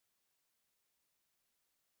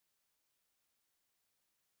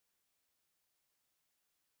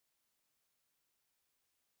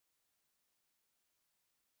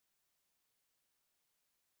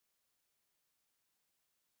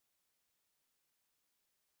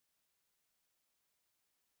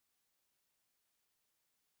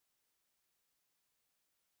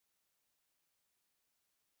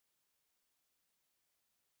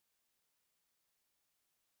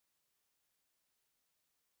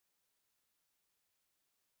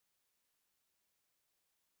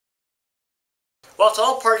Well, to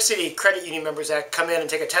all Park City Credit Union members that come in and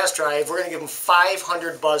take a test drive, we're going to give them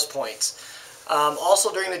 500 buzz points.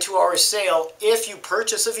 Also, during the 2-hour sale, if you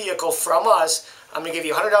purchase a vehicle from us, I'm going to give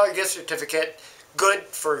you a $100 gift certificate, good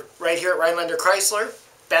for right here at Rhinelander Chrysler,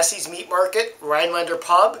 Bessie's Meat Market, Rhinelander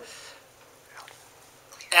Pub,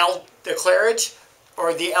 the Claridge,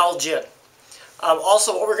 or the Elgin.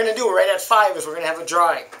 Also, what we're going to do right at 5 is we're going to have a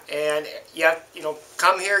drawing, and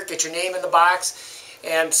come here, get your name in the box,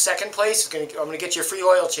 and second place I'm going to get you a free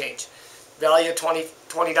oil change, value of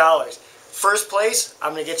 $20. First place,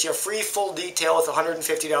 I'm going to get you a free full detail with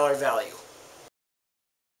 $150 value.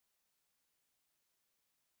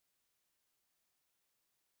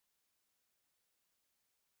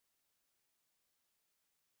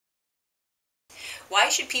 Why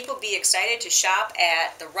should people be excited to shop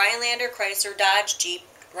at the Rhinelander Chrysler Dodge Jeep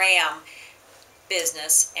Ram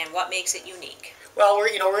business, and what makes it unique? Well,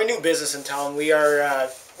 we're a new business in town. We are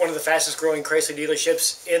one of the fastest growing Chrysler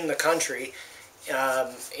dealerships in the country,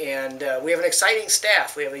 and we have an exciting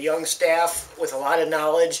staff. We have a young staff with a lot of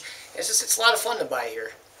knowledge. It's a lot of fun to buy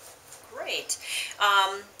here. Great.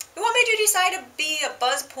 What made you decide to be a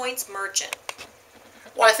Buzz Points merchant?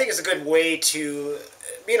 Well, I think it's a good way to,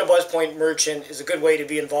 being a Buzz Point merchant is a good way to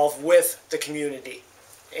be involved with the community.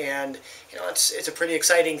 And, it's a pretty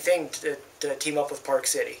exciting thing to team up with Park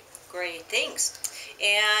City. Great, thanks.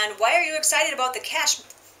 And why are you excited about the Cash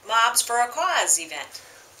Mobs for a Cause event?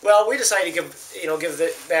 Well, we decided to give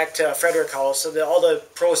it back to Frederick House, so that all the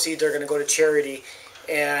proceeds are going to go to charity.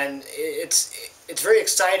 And it's very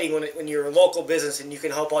exciting when you're a local business and you can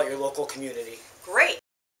help out your local community. Great.